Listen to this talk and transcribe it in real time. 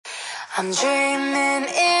I'm dreaming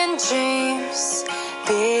in dreams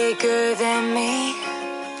bigger than me,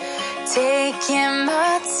 taking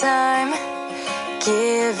my time,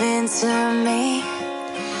 giving to me,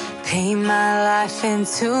 paint my life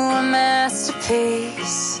into a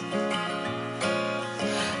masterpiece,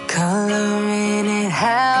 coloring it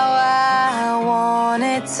how I want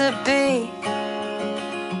it to be.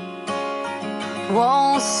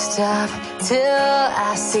 Won't stop till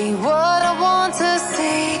I see what I want to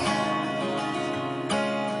see.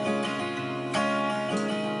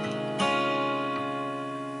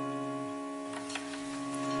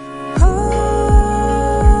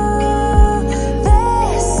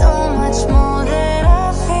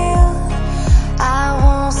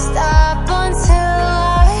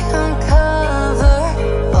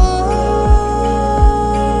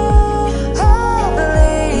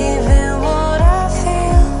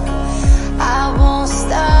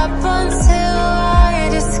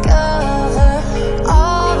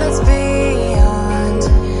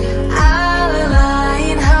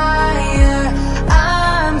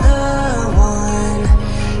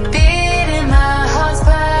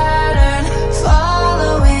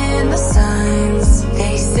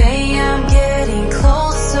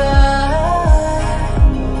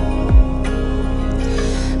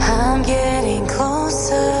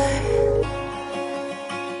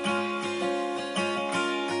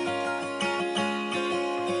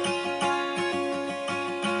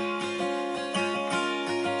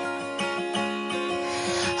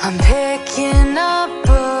 I'm picking up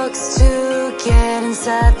books to get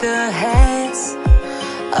inside the heads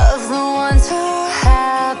of the ones who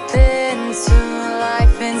happen to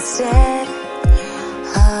life instead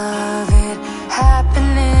of it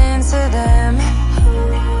happening to them.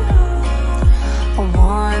 I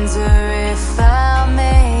wonder if I'll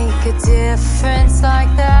make a difference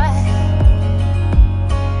like that.